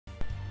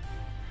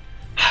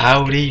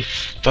Howdy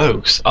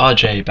folks,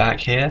 RJ back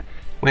here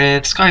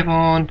with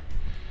Skyborn.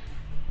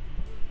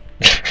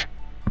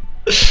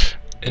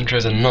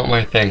 Intros are not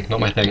my thing,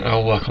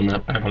 I'll work on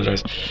that, I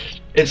apologise.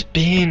 It's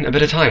been a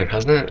bit of time,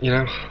 hasn't it? You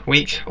know,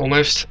 week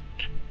almost.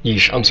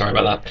 Yeesh, I'm sorry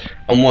about that.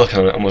 I'm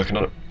working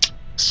on it.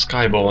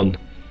 Skyborn,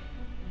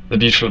 the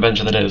beautiful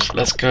adventure that is.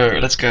 Let's go.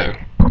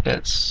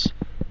 Let's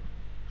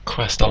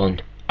quest on.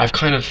 I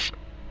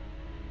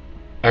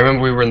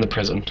remember we were in the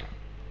prison.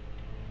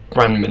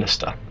 Grand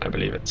Minister, I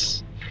believe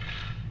it's.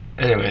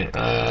 Anyway,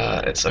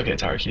 it's okay,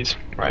 tower keys.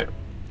 Right.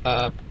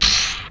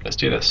 Let's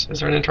do this. Is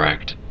there an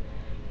interact?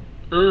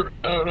 I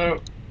don't know.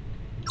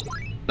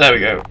 There we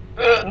go.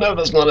 No,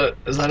 that's not it.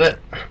 Is that it?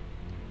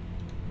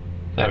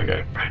 There we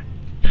go. Right.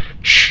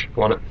 Shh, I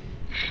want it.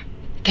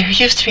 There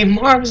used to be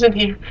mobs in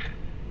here.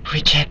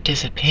 We kept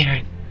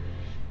disappearing.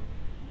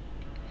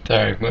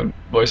 Sorry, my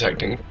voice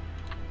acting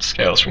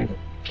scales from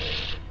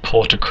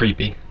poor to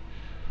creepy.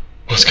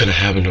 What's gonna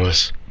happen to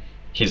us?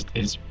 He's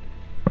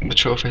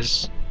mature for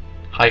his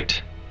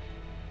height.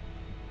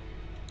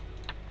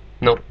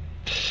 Nope.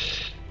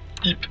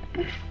 Yep.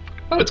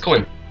 Oh, it's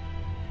Coin.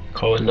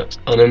 Coin looks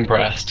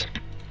unimpressed.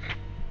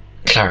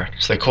 Claret,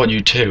 so they caught you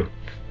too.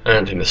 I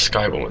don't think the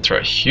Skyborn would throw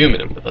a human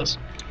in with us.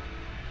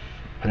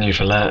 And you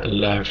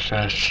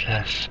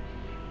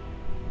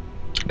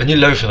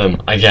low for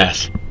them, I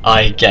guess.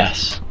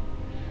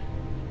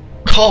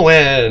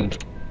 Coin!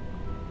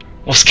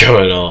 What's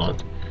going on?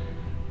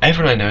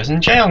 Everyone I know is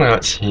in jail now,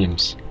 it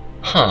seems.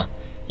 Huh.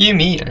 You,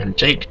 me, and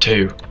Jake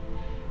too.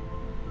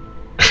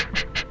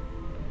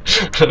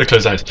 The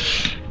closed eyes.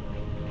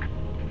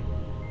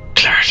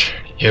 Claret,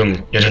 you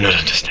do not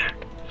understand.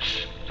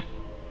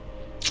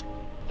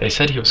 They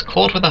said he was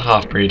caught with a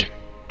half-breed.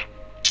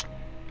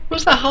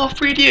 Was that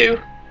half-breed you?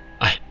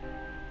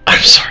 I'm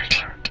sorry,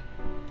 Claret.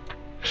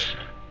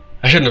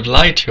 I shouldn't have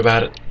lied to you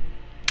about it.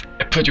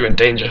 It put you in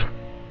danger.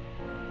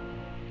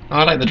 Oh,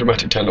 I like the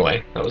dramatic turn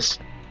away. That was...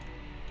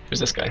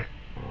 Who's this guy?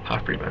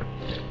 Half-breed man.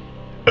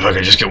 If I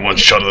could just get one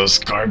shot of those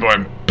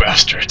Skyborn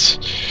bastards.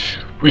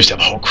 We used to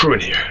have a whole crew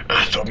in here.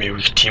 I thought maybe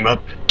we could team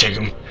up, take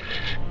them.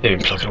 They've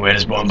been plucking away at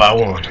us one by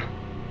one.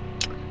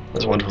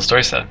 That's a wonderful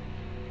story, sir.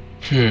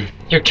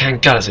 Your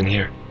can't got us in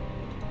here.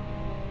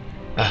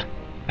 A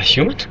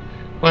human?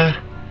 What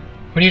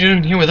are you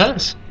doing here with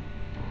us?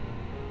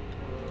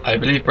 I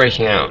believe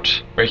breaking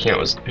out. Breaking out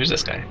was... Who's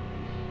this guy?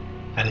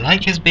 I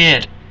like his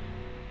beard.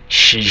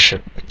 Sheesh,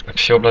 a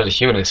pure-blooded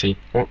human, I see.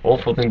 What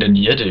awful thing did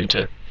you do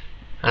to...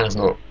 That is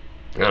not...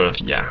 I don't know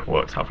if yeah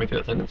works halfway through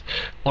that sentence.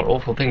 What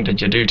awful thing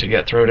did you do to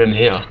get thrown in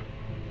here?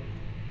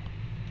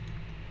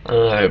 I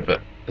don't know,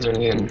 but is there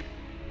anything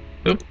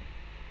in... Oop.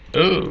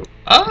 Ooh.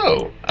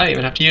 Oh! I don't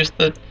even have to use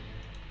the...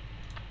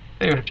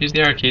 arrow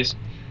keys.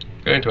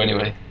 I'm going to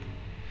anyway.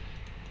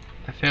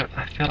 I feel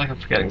like I'm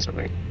forgetting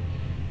something.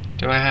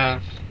 Do I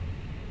have...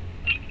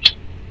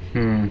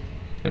 Can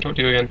I talk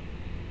to you again?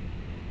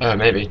 Oh,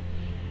 maybe.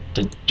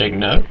 Did Jake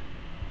know?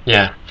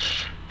 Yeah,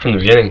 from the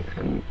beginning.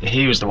 And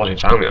he was the one who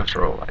found me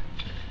after all.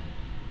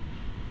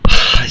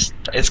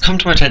 It's come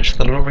to my attention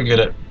that I'm not very good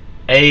at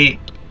A,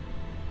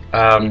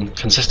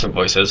 consistent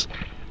voices,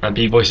 and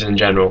B, voices in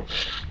general.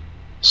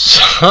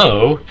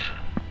 So,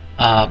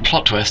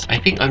 plot twist, I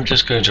think I'm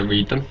just going to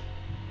read them.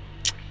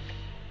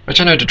 Which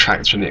I know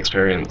detracts from the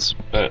experience,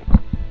 but...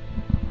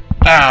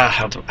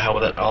 hell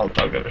with it, I'll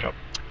give it a shot.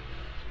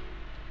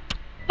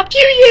 A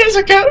few years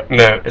ago!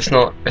 No, it's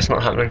not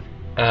happening.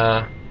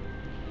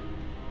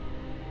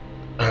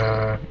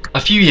 A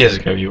few years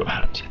ago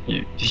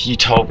you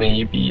told me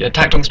you'd be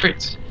attacked on the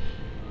streets.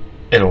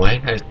 In a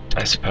way,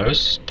 I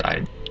suppose.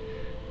 I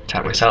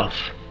attacked myself.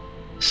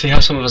 See how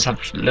some of us have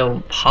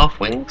little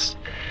half-wings?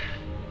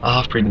 A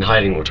half-breed in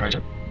hiding will try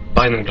to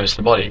bind them close to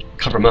the body,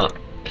 cover them up.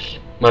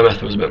 My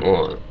method was a bit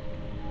more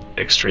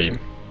extreme.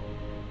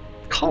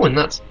 Colin,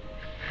 it's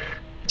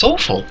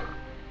awful.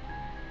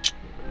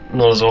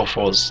 Not as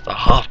awful as the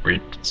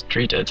half-breed is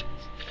treated.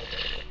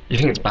 You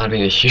think it's bad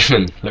being a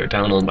human looked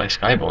down on by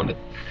Skyborn.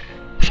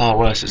 Far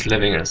worse is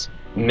living as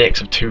a mix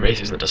of two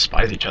races that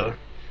despise each other.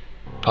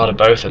 Part of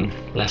both and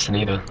less than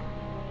either.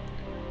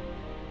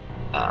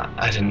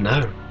 I didn't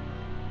know.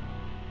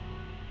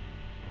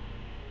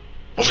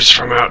 Voice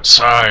from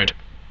outside.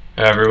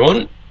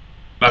 Everyone,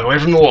 back away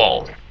from the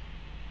wall.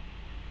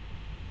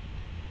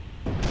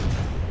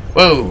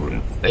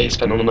 Whoa, they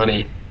spent all the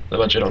money, the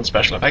budget on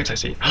special effects, I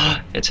see.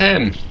 It's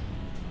him.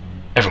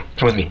 Everyone,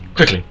 come with me,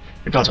 quickly.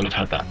 The guards won't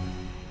have heard that.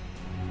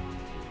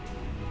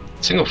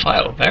 Single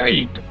file,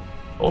 very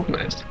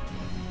organized.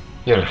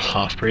 You're a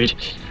half-breed.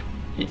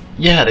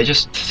 Yeah, they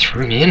just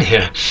threw me in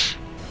here.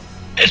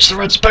 It's the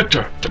Red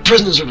Spectre! The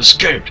prisoners have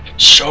escaped!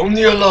 Sound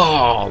the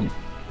alarm!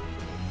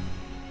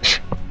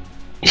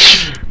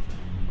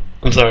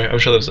 I'm sorry, I'm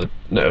sure there's a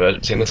note of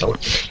urgency in this one.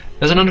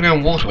 There's an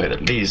underground waterway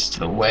that leads to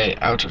the way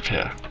out of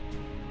here.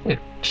 Yeah.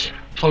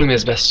 Follow me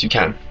as best as you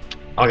can.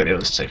 I'll get the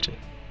others to safety.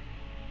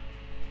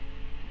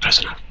 Close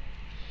enough.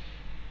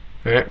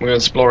 Alright, we're going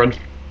exploring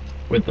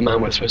with the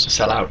man we're supposed to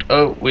sell out.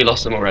 Oh, we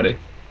lost him already.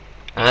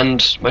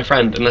 And my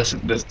friend, unless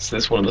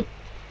this one of the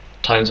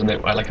times when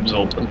I like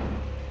absorbed them.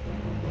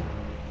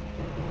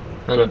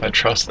 I don't know if I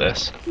trust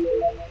this.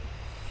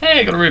 Hey,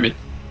 I got a ruby.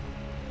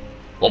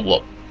 Womp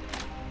womp.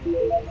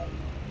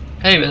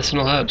 Hey,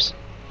 medicinal herbs.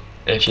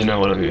 If you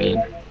know what I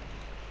mean.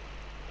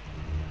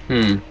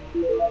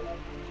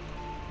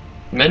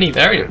 Many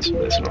variants of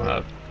medicinal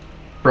herb.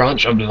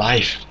 Branch of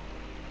life.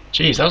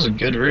 Jeez, that was a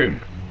good room.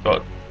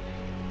 Got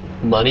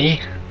money.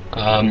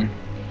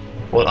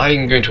 What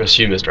I'm going to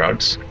assume is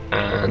drugs,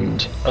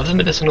 and other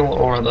medicinal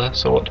or other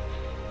sort.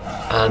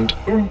 And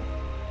ooh,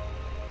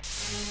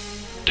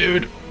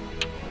 dude,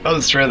 oh,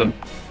 there's 3 of them.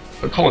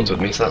 But Colin's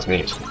with me, so that's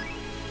neat.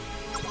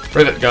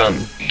 Rivet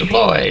gun,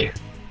 deploy.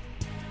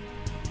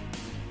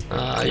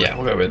 Yeah,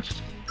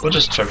 we'll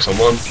just focus on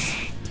one,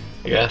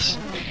 I guess.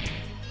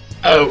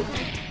 Oh,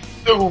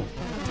 oh,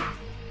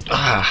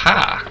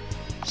 aha,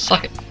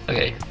 suck it.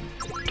 Okay,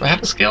 do I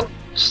have the skill?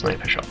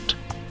 Sniper shot.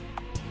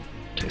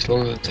 Takes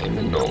longer to aim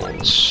than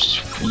normal.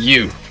 For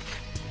you.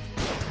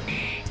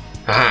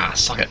 Aha,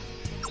 suck it.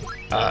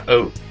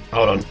 Oh,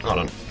 hold on.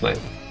 No,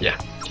 yeah.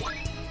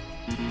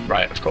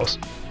 Right, of course.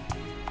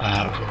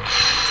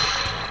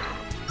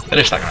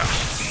 Finish that guy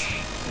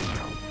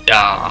off.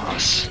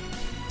 Yes!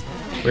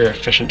 We're an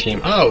efficient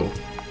team. Oh!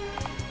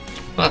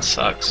 That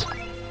sucks.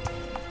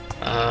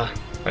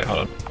 Wait, hold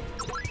on.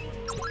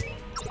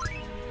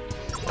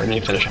 I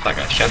need to finish off that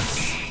guy if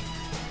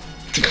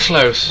you can.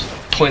 Close.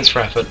 Points for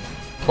effort.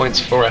 Points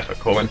for effort,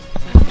 Corwin.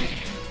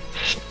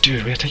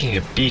 Dude, we're taking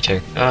a beating.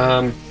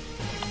 Let's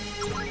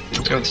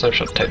go with the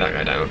snapshot to take that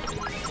guy down.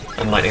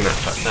 And lightning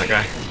that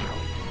guy.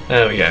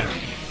 There we go.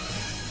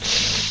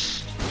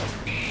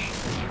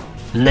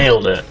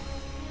 Nailed it.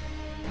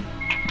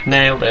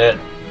 Nailed it.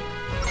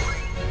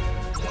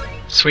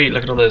 Sweet,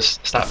 look at all those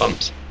stat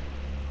bumps.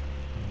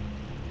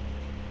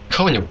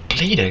 Colin, you're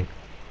bleeding.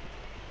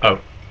 Oh,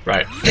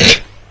 right.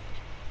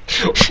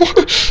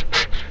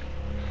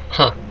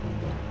 Huh.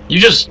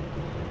 You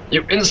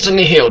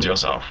instantly healed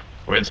yourself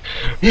with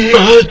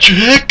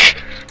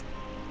magic!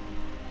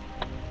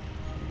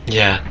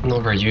 Yeah,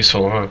 not very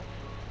useful, huh?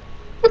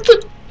 What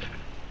the?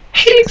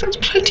 Healing sounds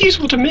plenty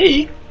useful to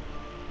me!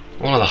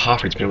 One of the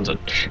half-breeds been able to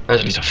manage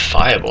at least a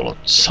fireball or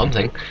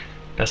something.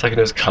 Best I can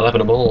do is curl up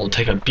in a ball,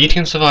 take a beating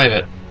and survive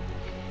it.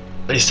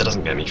 At least it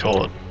doesn't get me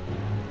caught.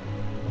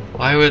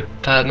 Why would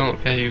that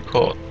not get you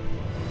caught?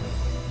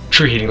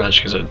 True healing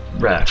magic is a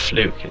rare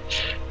fluke.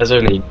 There's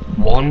only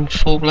one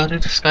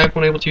full-blooded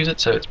Skyborn able to use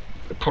it, so it's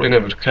probably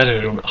never occurred to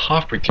anyone that a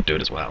half-breed could do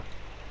it as well.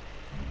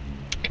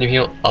 Can you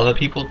heal other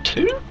people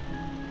too?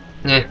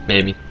 Eh,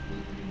 maybe.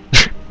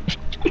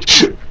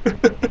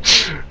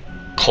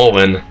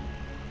 Colin,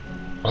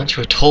 aren't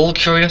you at all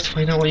curious to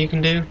find out what you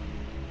can do?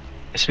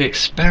 It's be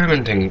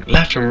experimenting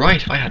left and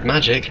right if I had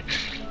magic.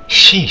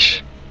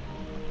 Sheesh.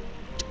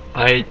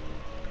 I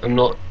am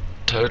not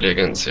totally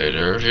against the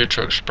idea of you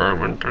to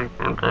experiment and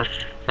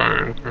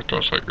understand if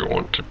that's what you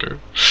want to do.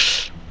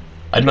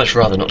 I'd much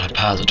rather not have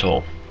powers at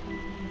all.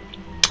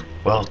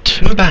 Well,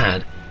 too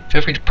bad.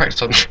 Feel free to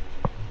practice on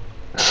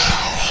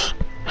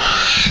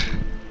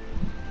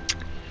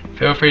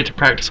Feel free to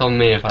practice on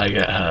me if I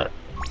get hurt.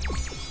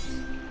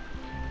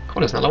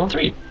 Corner's now level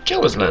 3.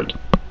 Kill was learned.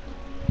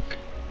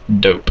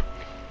 Dope.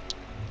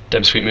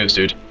 Dem sweet moves,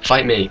 dude.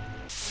 Fight me.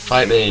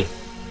 Fight me.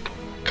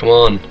 Come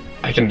on.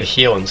 I can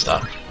heal and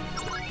stuff.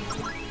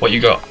 What you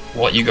got?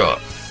 What you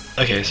got?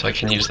 Okay, so I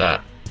can use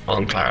that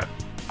on Claret.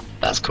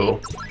 That's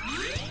cool.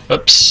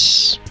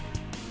 Oops.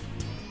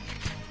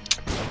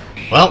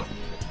 Well,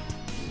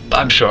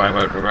 I'm sure I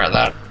won't regret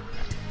that.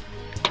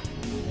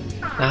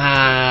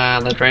 Ah,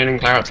 they're draining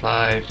Claret's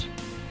life.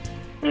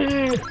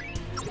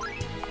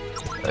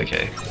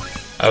 Okay.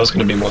 I was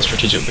going to be more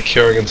strategic with the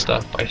curing and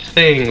stuff, but I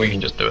think we can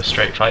just do a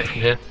straight fight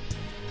from here.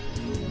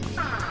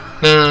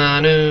 Ah,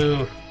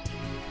 no.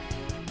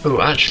 Oh,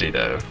 actually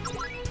though.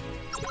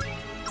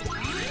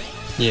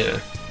 Yeah.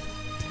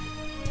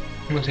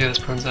 We'll see how this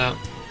pans out.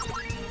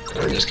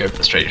 And just go for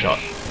the straight shot.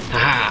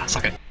 Haha,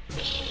 suck it.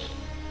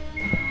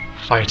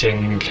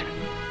 Fighting.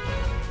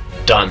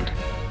 Done.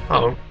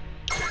 Oh.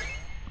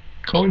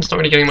 Colin's not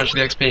really getting much of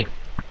the XP.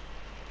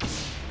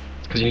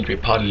 Because you need to be a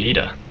party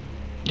leader.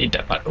 Need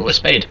that part. Oh, a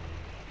spade.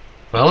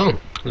 Well,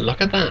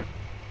 look at that.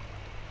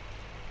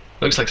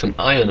 Looks like some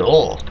iron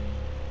ore.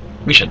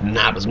 We should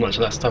nab as much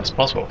of that stuff as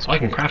possible so I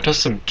can craft us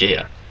some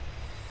gear.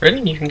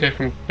 Really? You can go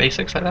from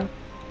basics like that?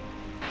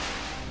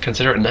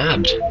 Consider it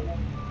nabbed.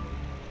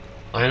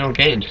 Iron ore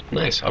gained.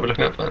 Nice, I'll be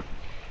looking out for that.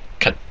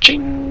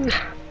 Ka-ching!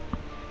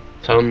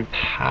 So,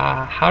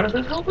 how does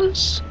this help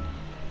us?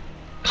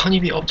 Can't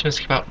you be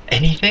optimistic about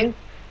anything?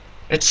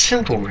 It's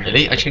simple,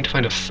 really. I just need to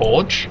find a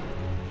forge.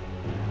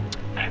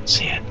 I don't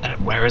see it.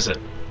 Where is it?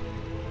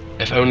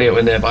 If only it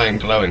were nearby and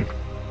glowing.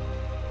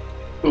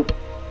 Oop.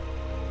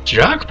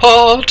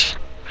 Jackpot!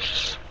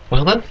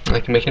 Well then,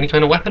 I can make any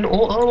kind of weapon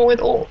or armor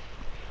with ore.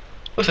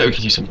 Looks like we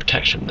could use some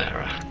protection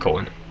there,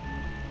 Colin.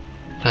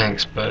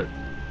 Thanks, but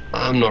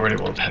I'm not really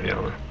one for heavy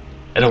armor.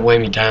 It'll weigh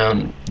me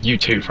down. You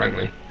too,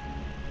 frankly.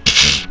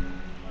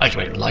 I can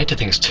make lighter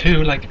things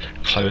too, like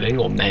clothing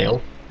or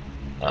mail.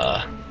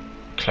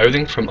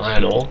 Clothing from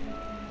iron ore.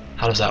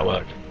 How does that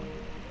work?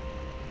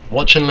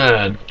 Watch and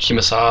learn.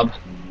 Kimasab.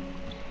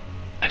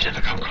 I've never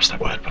come across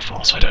that word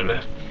before, so I don't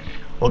know.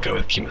 We'll go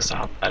with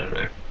Kimasab. I don't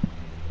know.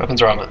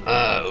 Weapons or armor?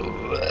 I'll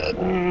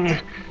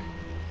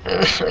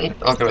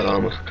go with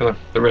armor, because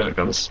the real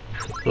guns.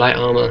 Light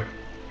armor.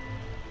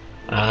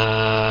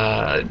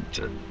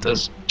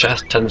 Does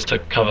chest tends to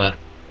cover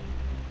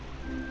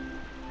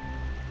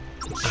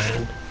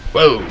iron.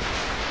 Whoa!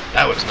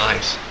 That was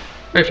nice.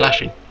 Very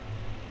flashy.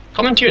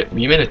 Common tunic.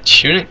 You made a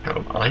tunic out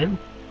of iron?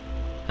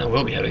 That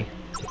will be heavy.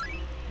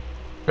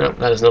 No,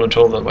 that is not at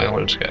all the way I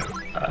wanted to go.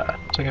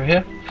 So go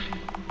here.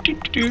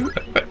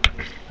 Equip.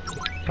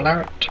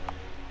 Claret.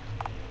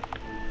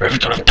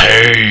 Riveton of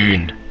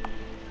Pain!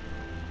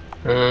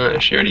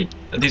 Is she already...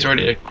 Are these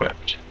already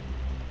equipped?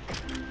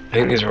 I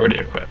think these are already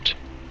equipped.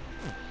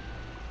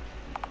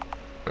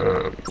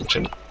 I'm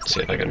trying to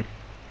see if I can...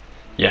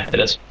 Yeah, it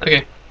is.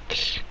 Okay.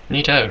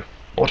 Neato.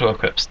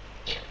 Auto-equips.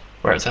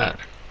 Where it's at.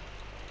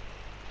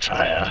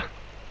 Fire.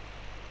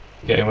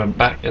 Okay, we're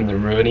back in the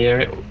ruiny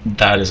area.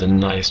 That is a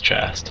nice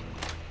chest.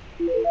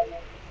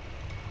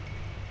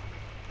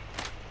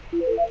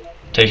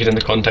 Take it in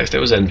the context it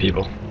was in,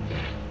 people.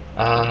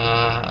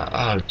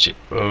 Oh.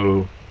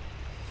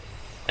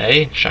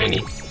 Hey,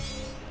 shiny.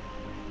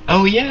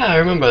 Oh yeah, I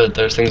remember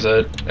those things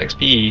are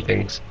XP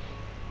things.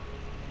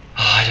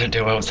 Oh, I don't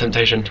do well with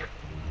temptation.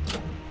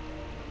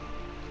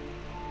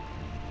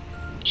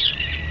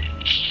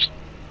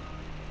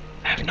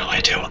 I have no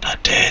idea what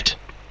that did.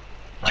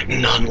 Like,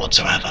 none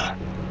whatsoever.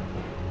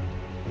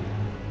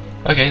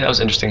 Okay, that was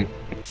interesting.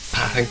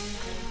 Pathing.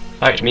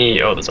 Fight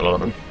me. Oh, there's a lot of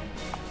them.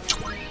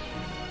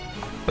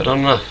 But not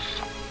enough.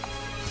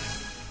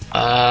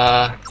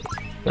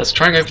 Let's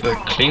try and go for the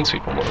clean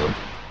sweep on one of them.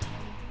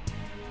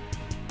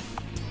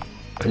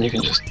 And you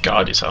can just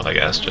guard yourself, I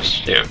guess.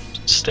 Just, you know,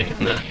 stick it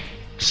in there.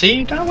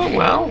 See, that went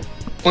well.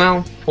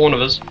 Well, for one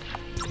of us.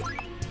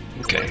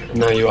 Okay, and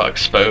now you are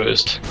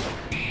exposed.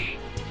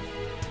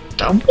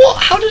 What?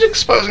 How did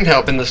exposing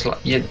help in this? I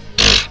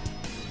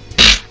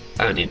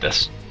don't need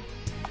this.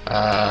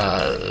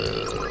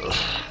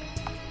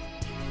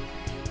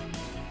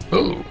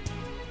 Ooh,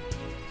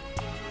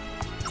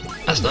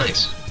 that's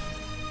nice.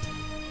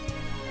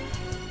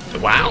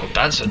 Wow,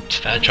 that's a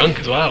fair chunk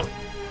as well.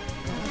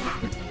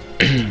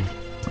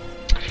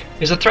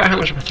 Is the threat how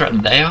much of a threat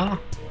they are?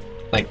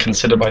 Like,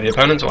 considered by the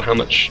opponents, or how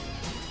much?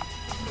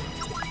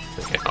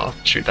 Okay, I'll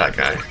shoot that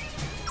guy.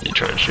 You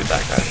try and shoot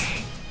that guy.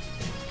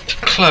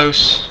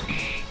 Close,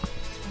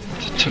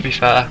 to be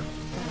fair.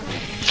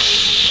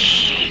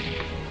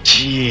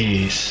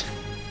 Jeez.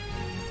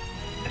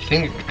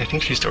 I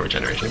think she's still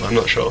regenerating, but I'm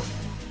not sure.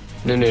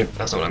 No,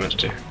 that's not what I meant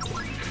to do.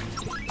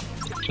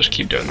 Just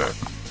keep doing that.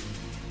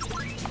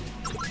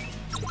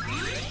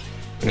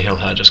 And heal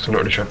her just because I'm not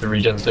really sure if the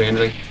regen's doing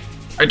anything.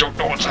 I don't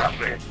know what's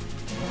happening.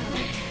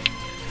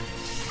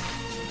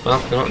 Well,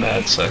 they're not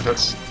dead, so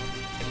that's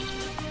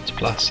a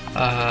plus.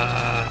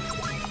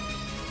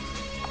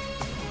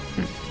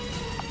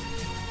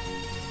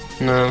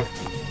 No.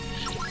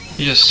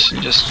 You just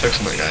focus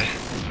on that guy.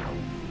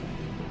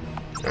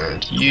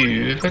 And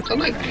you focus on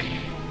that guy.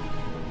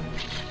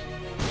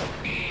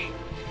 I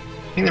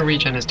think the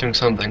regen is doing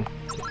something.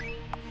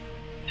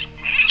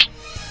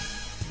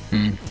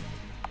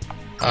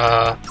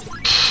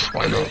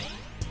 Why not?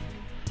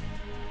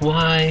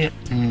 Why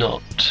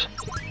not?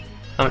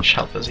 How much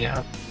health does he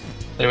have?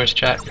 Anyway to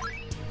check?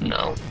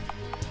 No.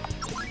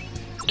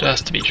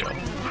 Just to be sure.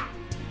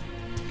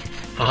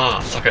 Haha,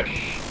 suck it.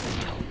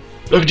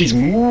 Look at these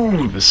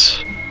moves!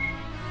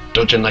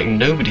 Dodging like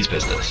nobody's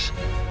business.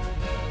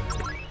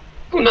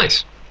 Oh,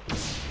 nice.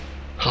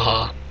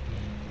 Haha.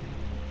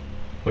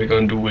 What are we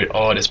gonna do with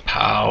all this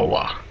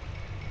power?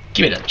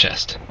 Give me that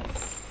chest.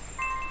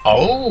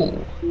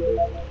 Oh!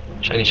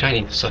 Shiny,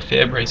 shiny.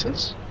 Saphir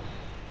braces?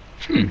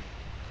 What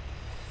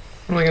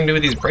am I gonna do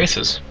with these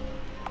braces?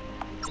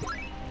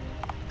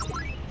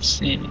 Let's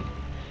see.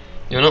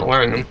 You're not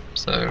wearing them,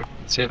 so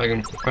let's see if I can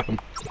equip them.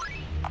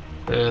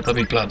 They'll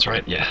be bloods,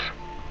 right? Yeah.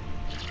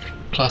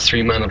 Plus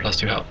 3 mana, plus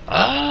 2 health.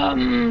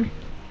 You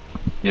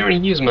don't really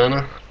use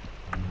mana.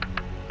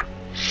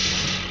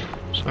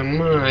 So I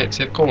might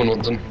see if Coleman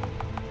wants them.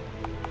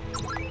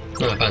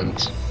 No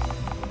offense.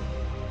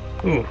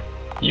 Ooh,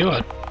 you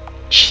are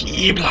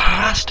Chi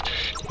Blast!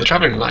 You're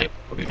travelling light,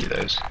 we'll give you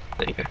those.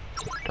 There you go. Do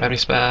I have any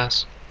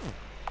spares?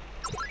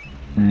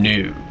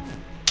 No.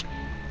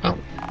 Oh,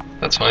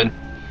 that's fine.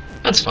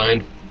 That's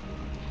fine.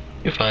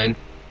 You're fine.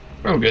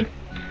 We're all good.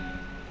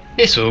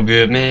 It's all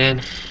good,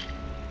 man.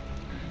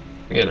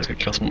 Okay, let's go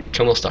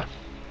kill more stuff.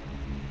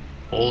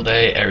 All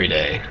day, every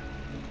day.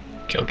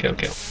 Kill, kill,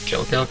 kill.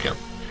 Kill, kill, kill.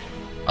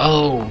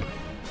 Oh!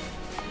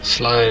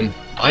 Slime.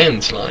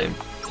 Iron slime.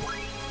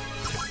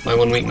 My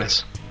one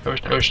weakness. How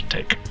much damage should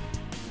take?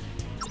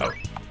 Oh.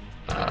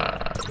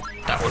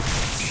 That one.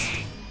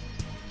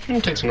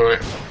 It takes one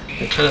right.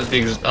 It kind of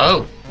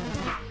oh!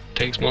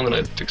 Takes more than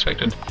I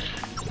expected.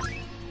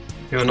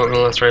 You're not gonna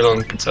last very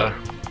long, good sir.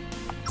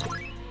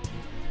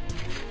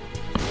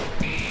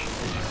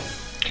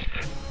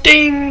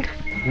 Ding!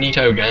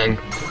 Neato gang.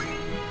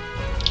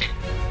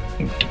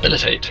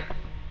 Debilitate.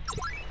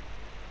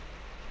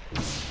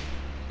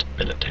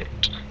 Debilitate.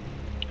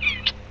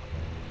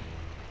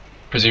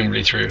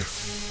 Presumably through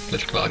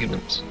political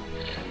arguments.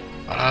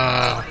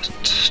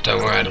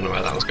 Don't worry, I don't know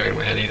where that was going in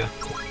my head either.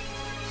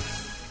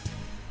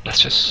 Let's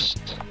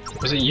just...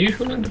 Was it you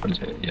who learned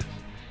debilitate? Yes.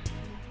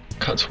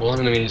 Cuts one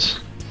enemy's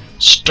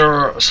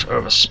stir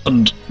over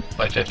spund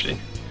by 50. Is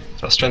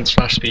that strength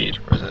slash speed,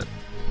 or is it?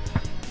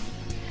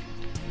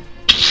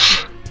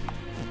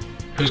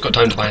 Who's got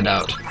time to find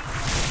out?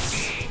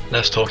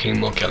 Less talking,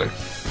 more killing.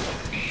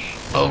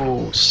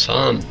 Oh,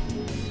 son.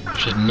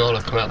 Should not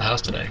have come out of the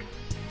house today.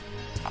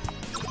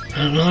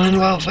 I'm not in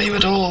well for you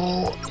at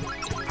all.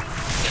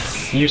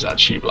 Use that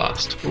chi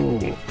blast.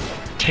 Ooh.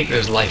 Take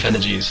those life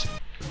energies.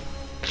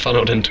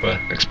 Funneled into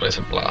an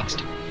explosive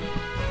blast.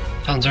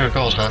 Found 0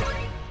 gold, huh?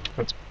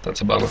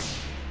 That's a bummer.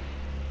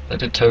 That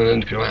did turn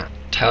into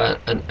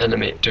an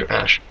enemy to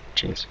ash.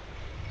 Jeez.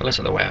 Well, let's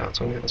at the way out. It's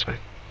only this way.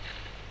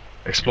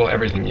 Explore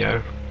everything,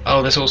 yo.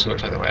 Oh, this also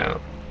looks like the way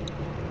out.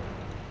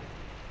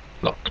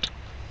 Locked.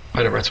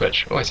 Find a red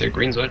switch. Oh, I see a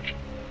green switch.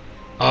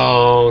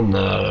 Oh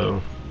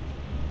no.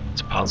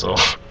 It's a puzzle.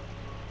 Well,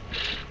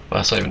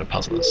 that's not even a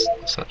puzzle as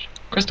such.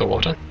 Crystal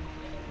water.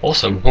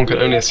 Awesome. One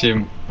could only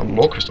assume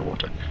more crystal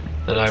water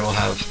that I will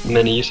have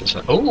many uses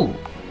for. Oh!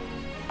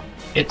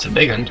 It's a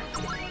big one.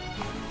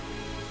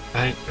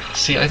 I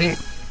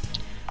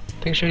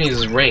think she only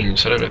uses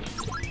range, so I don't know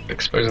if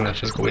exposing their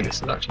physical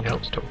weaknesses actually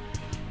helps at all.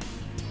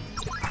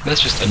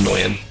 That's just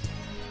annoying.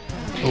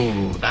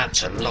 Ooh,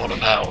 that's a lot of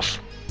health.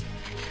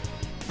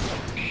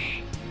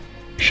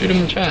 Shoot him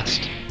in the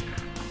chest.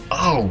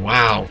 Oh,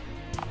 wow.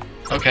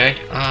 Okay,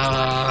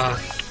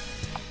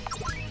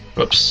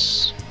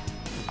 whoops.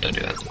 Don't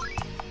do that.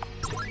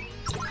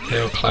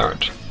 Hail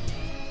Claret.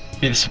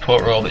 Be the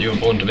support role that you were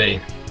born to be.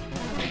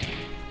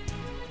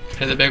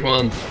 Hit the big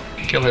one.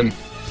 Kill him.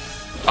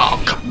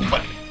 Oh, come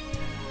on.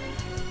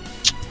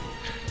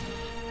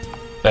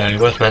 Barely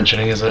worth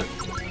mentioning, is it?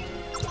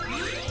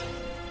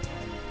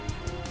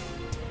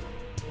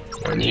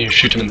 And you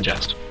shoot him in the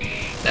chest.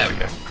 There we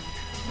go.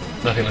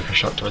 Nothing like a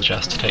shot to the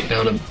chest to take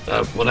down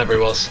whatever he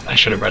was. I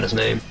should have read his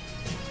name.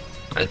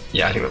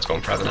 Yeah, I think that's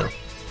gone forever now.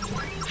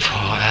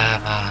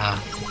 Forever.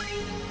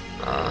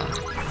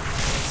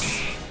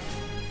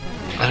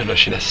 I don't know if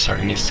she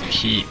necessarily needs to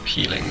keep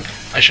healing.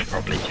 I should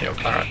probably heal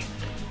Claret.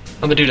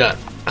 I'ma do that.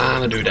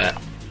 I'ma do that.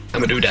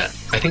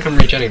 I think I'm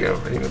regenning now.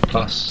 I think the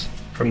plus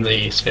from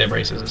the sphere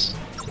braces is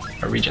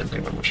a regen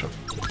thing, but I'm not sure.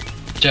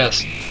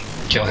 Just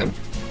kill him.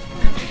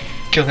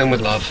 Kill him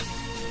with love.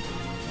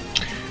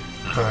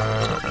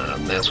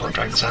 May as well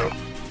drag this out.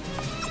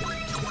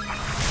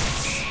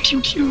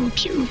 Pew pew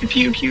pew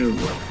pew pew.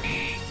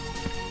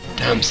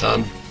 Damn,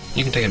 son,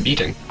 you can take a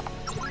beating,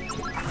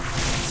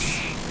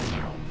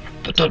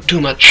 but not too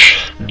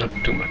much. Not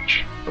too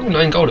much. Oh,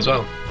 9 gold as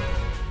well.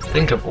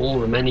 Think of all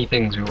the many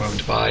things we were going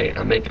to buy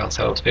and make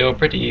ourselves feel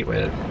pretty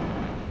with.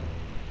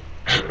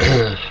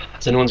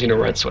 Has anyone seen a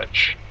red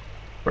switch?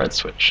 Red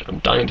switch. I'm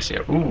dying to see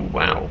it. Ooh,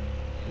 wow.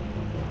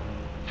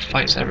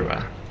 Fights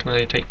everywhere. Can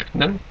I take...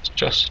 No, it's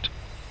just...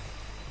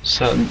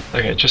 certain...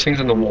 Okay, just things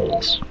in the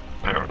walls,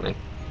 apparently.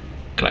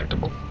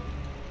 Collectible.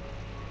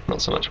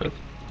 Not so much with...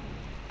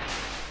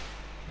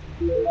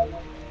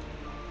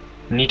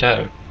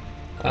 Neato.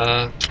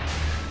 I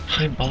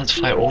bother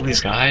to fight all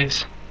these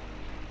guys?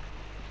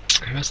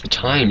 Who has the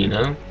time, you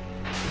know?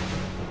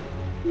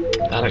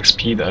 That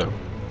XP though.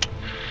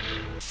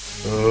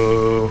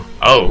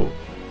 Oh!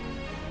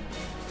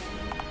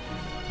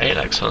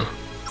 8x, huh?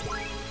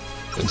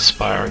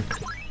 Inspiring.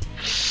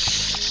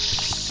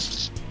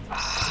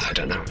 I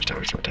don't know how much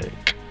damage it will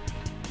take.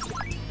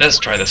 Let's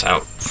try this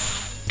out.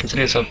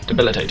 Consider yourself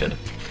debilitated.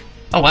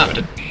 Oh wow,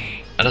 that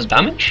does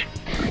damage?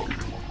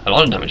 A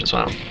lot of damage as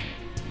well.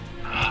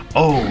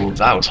 Oh,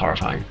 that was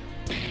horrifying.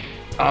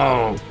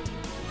 Oh,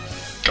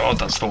 God,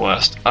 that's the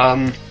worst.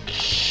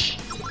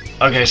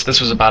 Okay, so this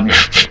was a bad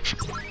move.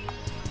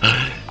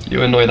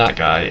 You annoy that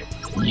guy.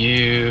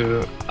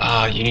 You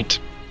need to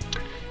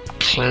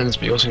cleanse,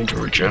 but you also need to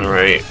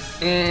regenerate.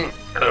 I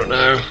don't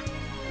know.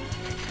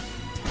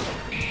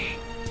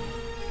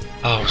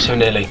 Oh, so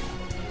nearly.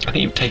 I think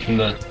you've taken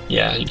the...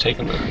 Yeah, you've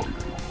taken the...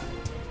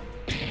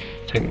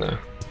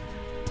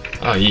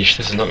 Oh, yeesh,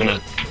 this is not gonna...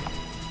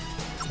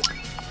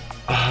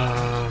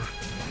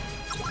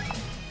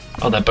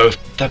 Oh, they're both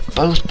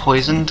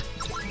poisoned.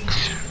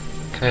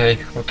 Okay,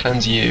 I'll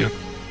cleanse you.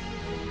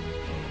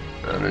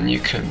 And then you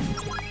can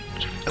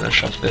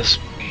finish off this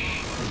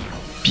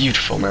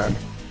beautiful man.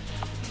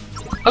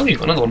 Oh, you've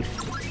got another one.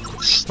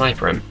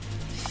 Sniper him.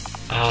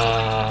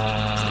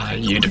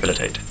 You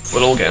debilitate.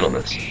 We'll all get in on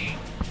this.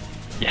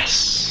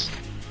 Yes.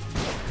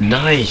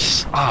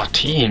 Nice. Ah,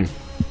 team.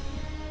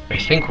 I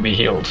think we'll be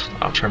healed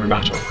after every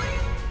battle.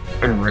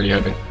 I'm really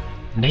hoping.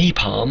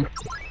 Napalm.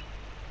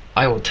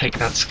 I will take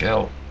that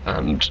skill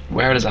and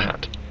wear it as a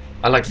hat.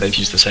 I like that they've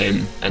used the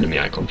same enemy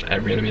icon for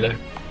every enemy though.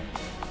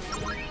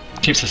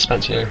 Keep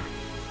suspense, you know.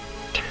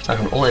 Attack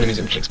on all enemies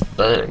inflicts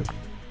burning.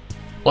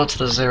 What's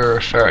the 0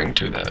 referring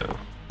to though?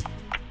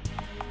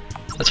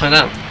 Let's find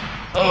out.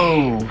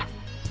 Oh!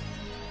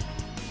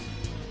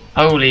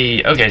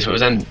 Holy, okay, so it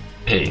was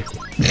MP.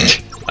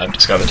 I've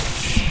discovered.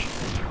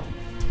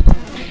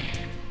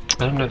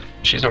 I don't know if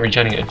she's not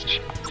regenerating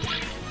it.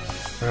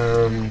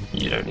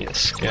 You don't need a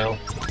skill.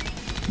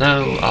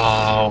 No,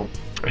 oh,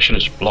 I should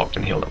have just blocked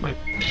and healed up my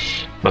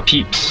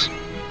peeps.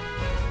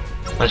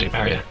 Magic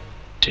barrier.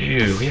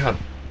 Dude, we are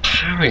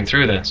powering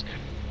through this.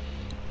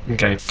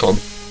 Okay, go on.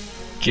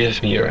 Give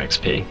me your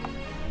XP.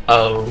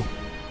 Oh.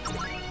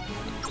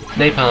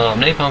 Napalm,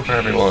 napalm for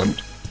everyone.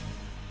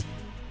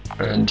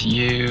 And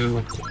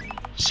you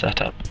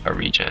set up a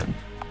regen.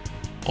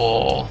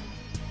 Or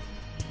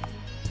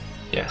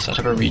yeah, set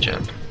up a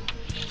regen.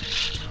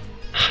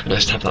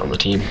 Nice to have that on the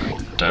team.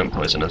 Don't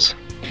poison us.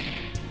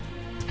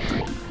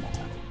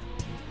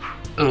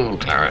 Ooh,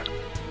 Claret.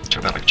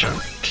 Took that like a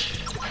champ.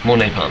 More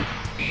napalm.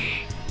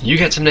 You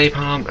get some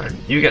napalm, and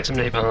you get some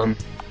napalm.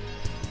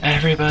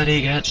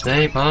 Everybody gets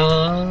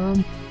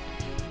napalm.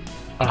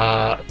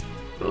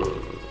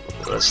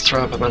 Let's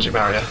throw up a magic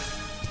barrier.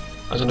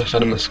 I don't know if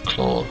Venomous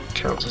Claw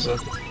counts as a...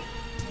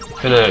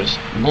 Who knows?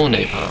 More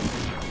napalm.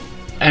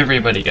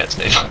 Everybody gets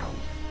napalm.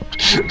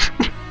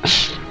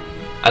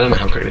 I don't know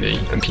how quickly the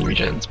MP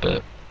regens,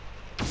 but...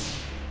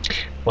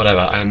 whatever,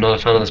 I am not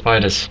a fan of the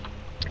spiders.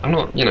 I'm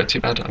not, you know, too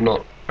bad. I'm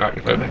not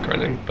arachnophobic or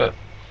anything, but...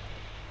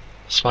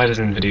 spiders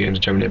in video games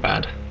are generally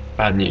bad.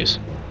 Bad news.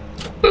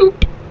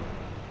 Boop!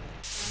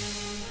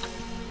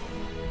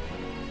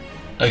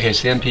 Okay,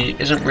 so the MP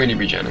isn't really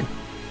regenning.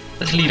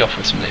 Let's lead off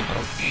with some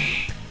napalm.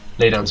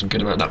 Lay down some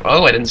good amount of...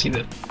 oh, I didn't see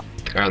the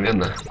guy on the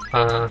end there.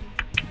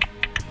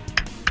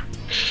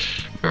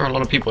 There are a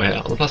lot of people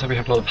here. On the plus side we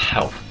have a lot of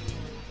health.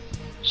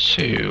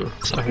 So,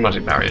 set up a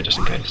magic barrier just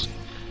in case.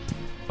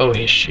 Oh,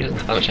 she doesn't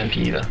have that much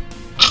MP either.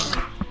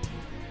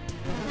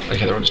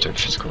 Okay, they're all just doing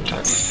physical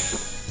attack.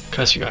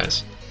 Curse you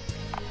guys.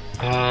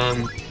 I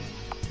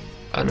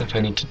don't know if I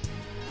need to...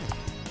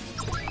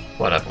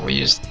 whatever, we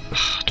use...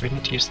 do we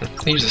need to use the...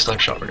 we use the sniper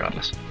shot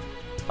regardless.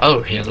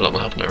 Oh, he has a lot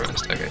more health than I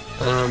realized. Okay.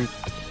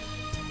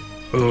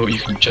 Oh, you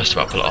can just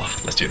about pull it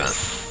off. Let's do that.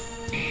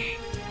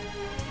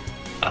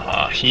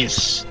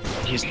 He's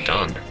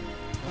done.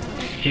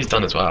 He's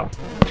done as well.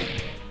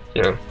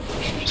 You know,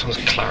 as long as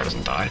Claret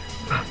doesn't die.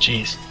 Ah,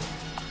 jeez.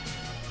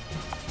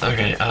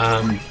 Okay,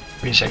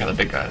 we need to check out the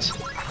big guys.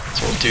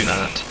 So we'll do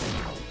that.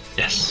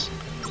 Yes.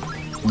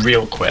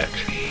 Real quick.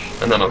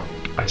 And then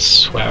I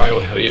swear I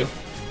will heal you.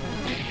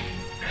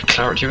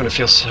 Claret, you're gonna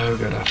feel so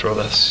good after all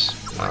this.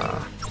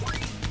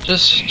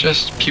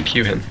 Just pew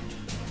pew him.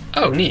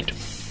 Oh, neat.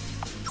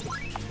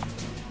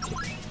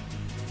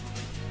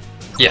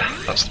 Yeah,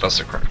 that's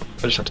the correct one.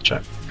 I just have to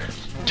check.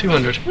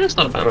 200. That's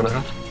not a bad amount of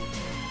health.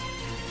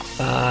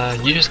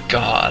 You just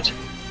guard.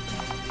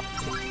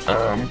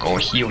 I'm gonna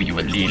heal you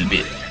a little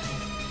bit.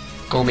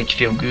 Gonna make you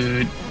feel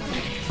good.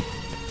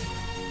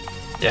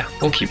 Yeah,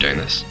 we'll keep doing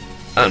this.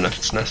 I don't know if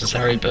it's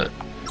necessary, but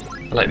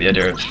I like the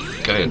idea of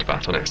going into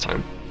battle next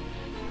time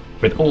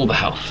with all the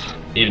health,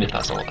 even if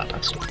that's not what that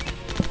does.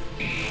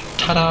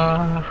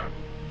 Ta-da!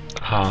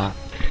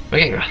 We're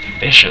getting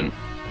efficient.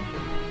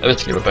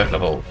 Admittedly, we're both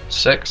level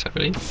 6, I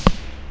believe.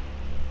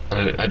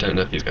 I don't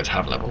know if these guys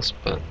have levels,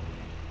 but...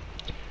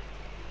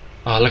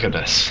 oh, look at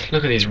this.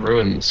 Look at these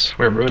ruins.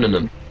 We're ruining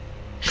them.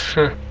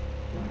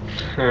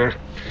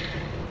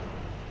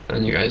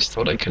 And you guys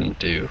thought I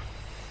couldn't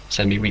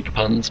send me weak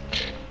puns.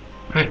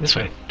 Right, this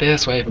way.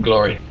 This way for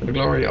glory. For the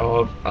glory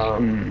of,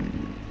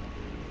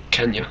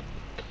 Kenya.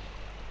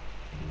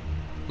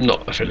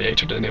 Not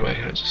affiliated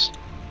anyway, I just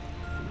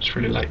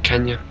really like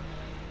Kenya.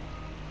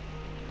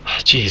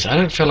 Jeez, I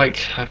don't feel like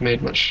I've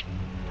made much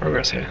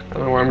progress here. I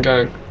don't know where I'm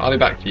going. I'll be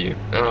back for you.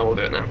 Oh, we'll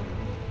do it now.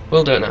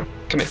 We'll do it now.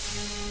 Come here.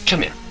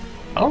 Come here.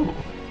 Oh.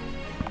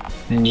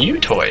 New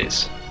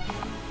toys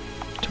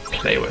to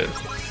play with.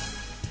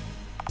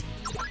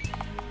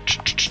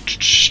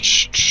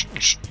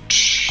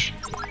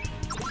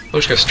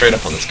 We'll just go straight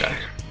up on this guy.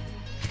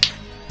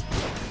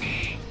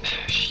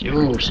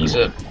 Yo, he's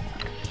a...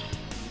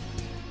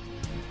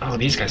 oh,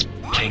 these guys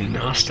playing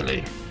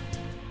nastily.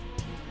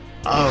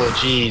 Oh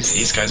jeez,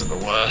 these guys are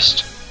the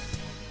worst.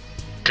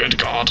 Good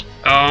god.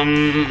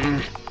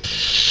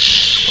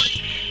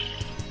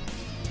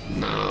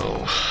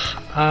 No.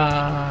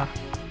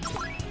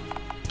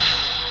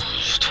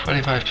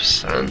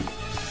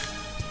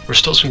 25%.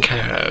 Restores from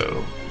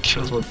KO.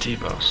 Kills more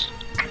debuffs.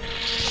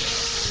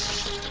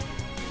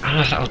 I don't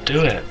know if that'll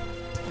do it.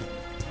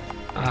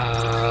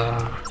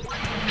 I'm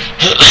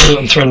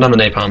throwing down the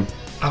napalm.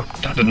 Oh,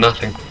 that did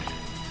nothing.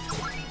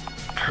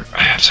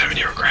 I have so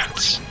many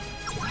regrets.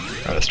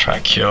 Right, let's try a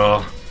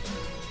cure.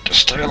 Just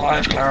stay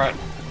alive, Claret.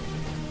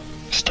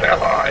 Stay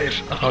alive.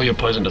 Oh, you're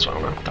poisoned as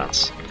well now.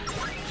 That's...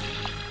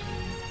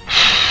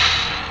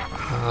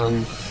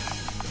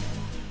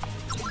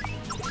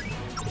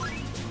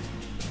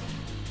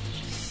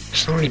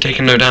 he's not really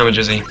taking no damage,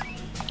 is he?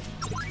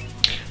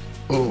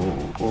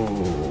 Ooh,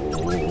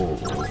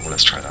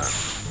 let's try that.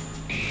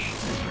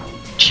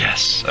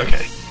 Yes,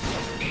 okay.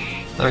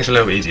 That makes it a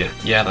little bit easier.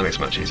 Yeah, that makes it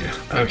much easier.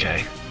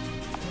 Okay.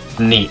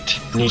 Neat.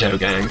 Neato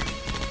gang.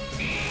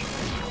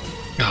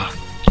 Ah,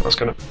 I was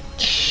gonna...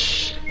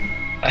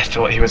 I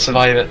thought he would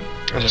survive it.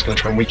 I was just going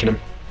to try and weaken him.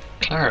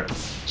 Claret.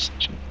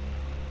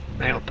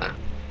 Nailed that. I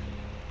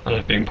don't know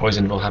if being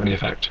poisoned will have any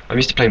effect. I'm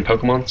used to playing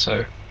Pokemon,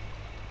 so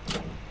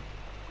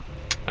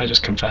I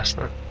just confess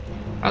that.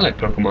 I like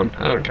Pokemon,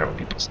 I don't care what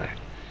people say.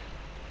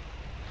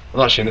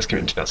 Well, actually in this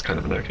community that's kind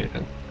of an okay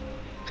thing.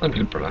 Some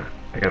people are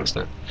against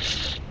it.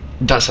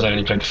 That said, I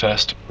only played the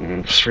first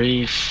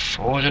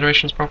 3-4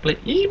 generations properly.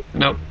 Eep,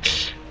 nope.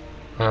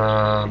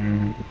 How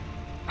do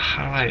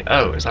I...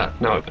 Oh, is that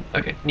now open?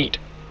 Okay, neat.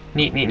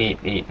 Neat.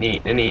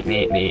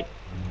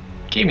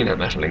 Give me that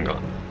metal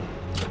ingot.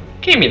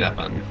 Give me that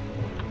button.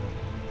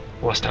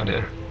 What's down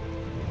here?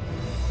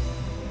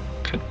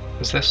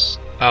 Is this?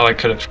 Oh, I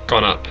could have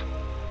gone up.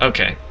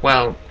 Okay,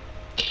 well...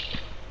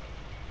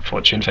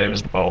 Fortune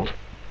favours the bold.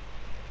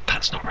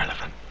 That's not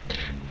relevant.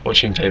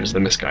 Fortune favours the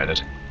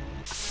misguided.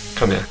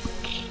 Come here.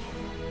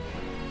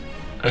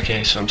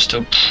 Okay, so I'm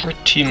still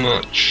pretty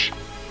much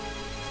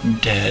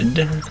dead.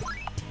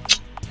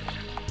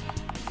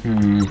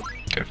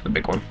 Go for the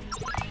big one.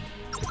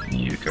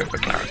 You go for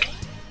Claret.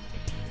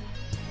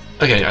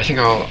 Okay, I think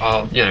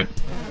I'll you know,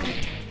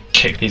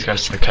 kick these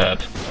guys to the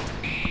curb.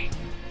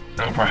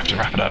 I'll probably have to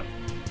wrap it up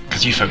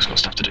because you folks got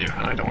stuff to do,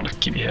 and I don't want to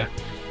keep you here.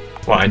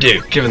 Well, I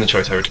do. Given the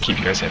choice, I would keep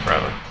you guys here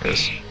forever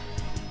because, you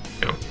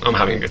know, I'm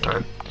having a good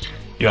time.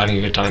 You're having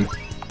a good time.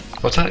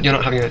 What's that? You're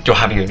not having a... You're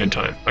having a good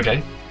time.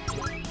 Okay.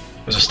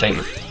 It was a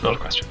statement, not a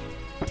question.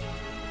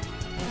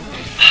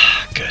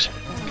 Good.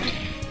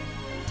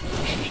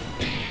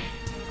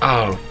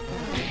 Oh.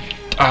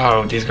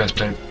 Oh, these guys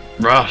play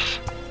rough.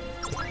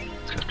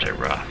 These guys play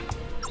rough.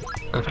 I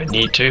don't know if I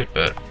need to,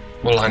 but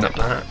we'll line up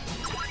that.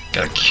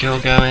 Get a kill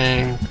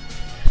going.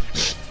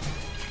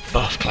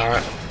 Buff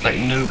Claret like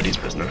nobody's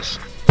business.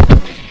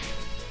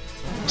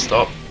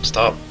 Stop.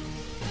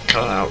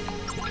 Cut it out.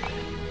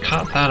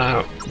 Cut that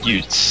out,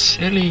 you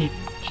silly.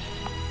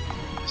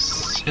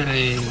 I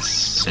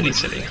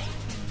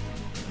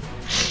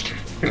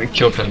think the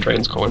kill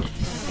penetrating's going.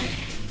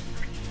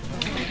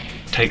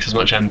 Takes as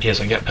much MP as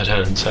I get per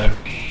turn, so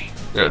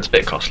you know, it's a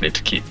bit costly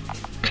to keep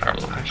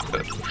Claret alive,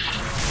 but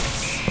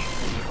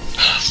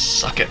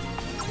suck it.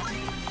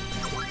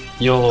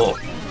 Your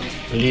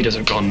leaders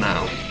are gone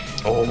now.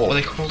 Or what were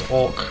they called?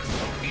 Orc.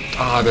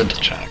 Ah, I meant to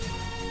check.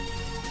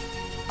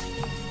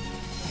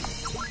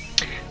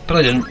 But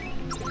I didn't.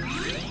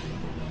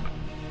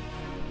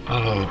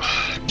 Oh,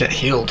 get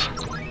healed.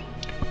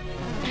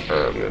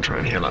 I'm gonna try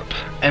and heal up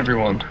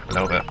everyone a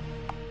little bit.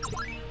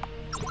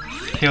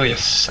 Heal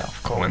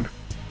yourself, Colin.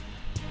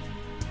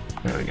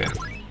 There we go.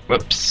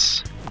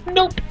 Whoops.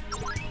 Nope.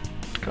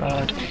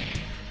 God.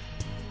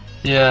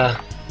 Yeah.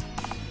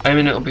 I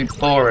mean, it'll be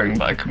boring,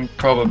 but I can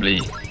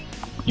probably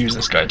use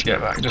this guy to get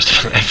back just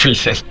for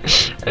everything.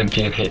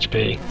 MP and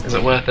HP. Is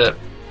it worth it?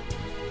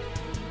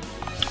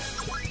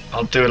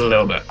 I'll do it a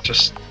little bit.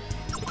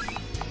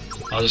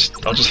 I'll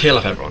just heal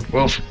up everyone.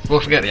 We'll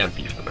forget the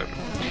MP for the moment.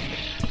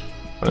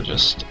 We'll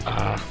just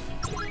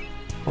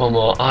one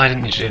more. Oh, I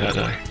didn't need to do that,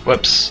 did I?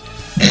 Whoops.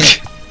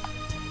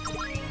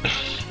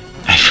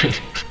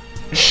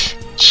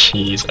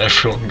 Jeez,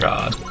 everyone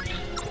guard.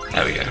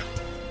 There we go.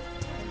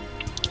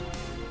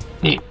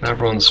 Neat. Now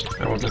everyone's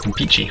looking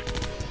peachy.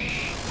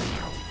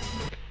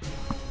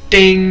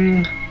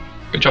 Ding!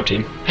 Good job,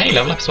 team. Hey,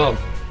 level up as well.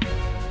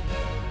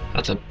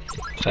 That's a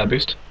fair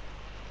boost.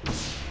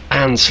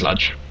 And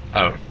sludge.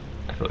 Oh,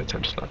 I thought they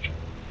turned to sludge.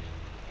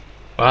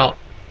 Well,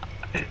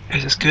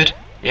 is this good?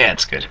 Yeah,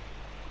 it's good.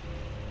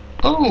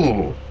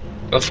 Oh,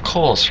 of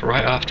course,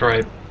 right after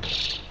I...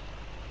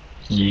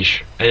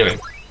 Yeesh. Anyway,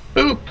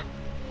 boop!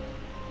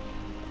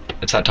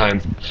 It's that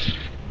time.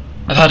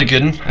 I've had a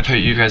good one. I hope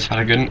you guys have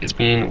had a good one. It's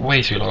been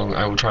way too long.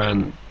 I will try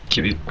and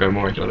keep these going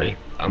more regularly.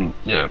 You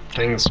know,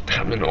 things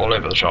happening all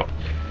over the shop.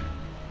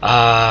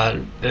 Let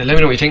me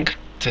know what you think.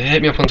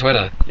 Hit me up on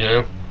Twitter, you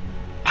know.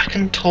 I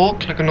can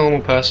talk like a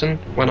normal person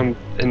when I'm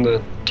in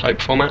the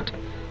type format.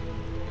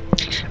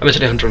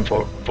 Admittedly,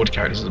 140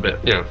 characters is a bit,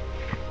 you know,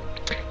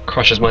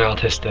 crushes my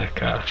artistic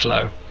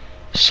flow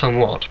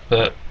somewhat,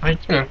 but you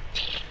know,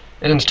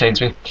 it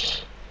entertains me.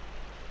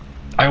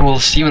 I will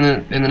see you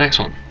in the next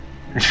one.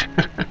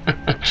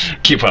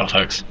 Keep well,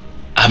 folks.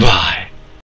 Bye.